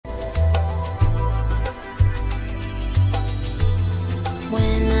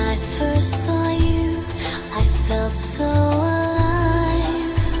first saw you, I felt so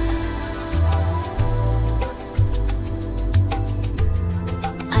alive.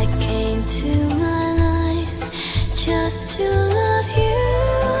 I came to my life just to love you.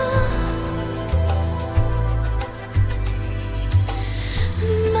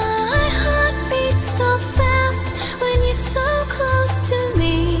 My heart beats so fast when you're so close to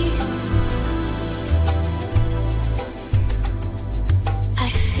me. I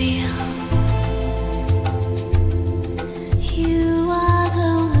feel you are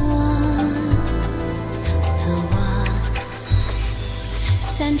the one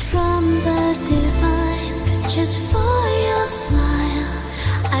sent from the divine, just for your smile.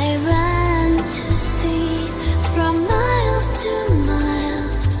 I ran to see from miles to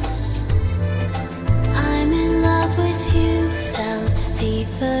miles. I'm in love with you, felt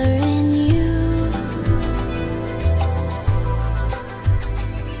deeper in you.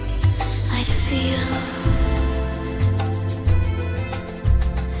 I feel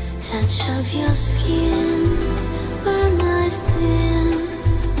touch of your skin, burn my sin,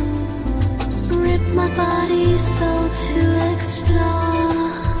 rip my body so to explore.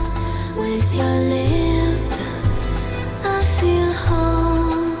 With your lip, I feel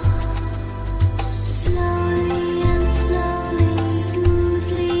whole. Slowly and slowly,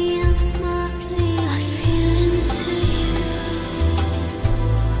 smoothly and smartly, I feel into you.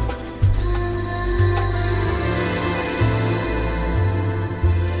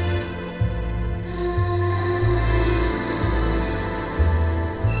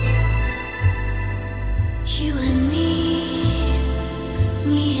 You and me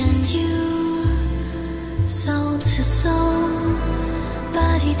and you, soul to soul,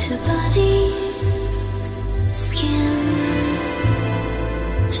 body to body, skin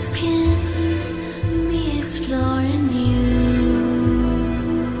to skin, me exploring you,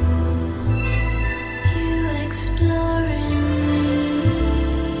 you exploring me.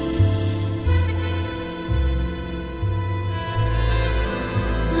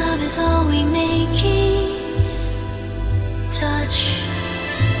 Love is all we making. Touch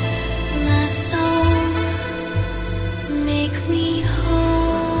my soul, make me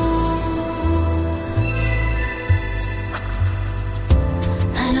whole.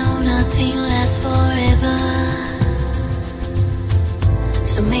 I know nothing lasts forever,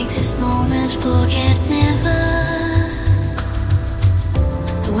 so make this moment forget never.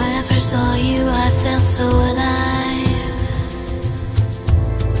 When I first saw you, I felt so alive.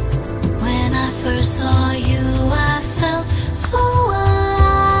 When I first saw you, I felt so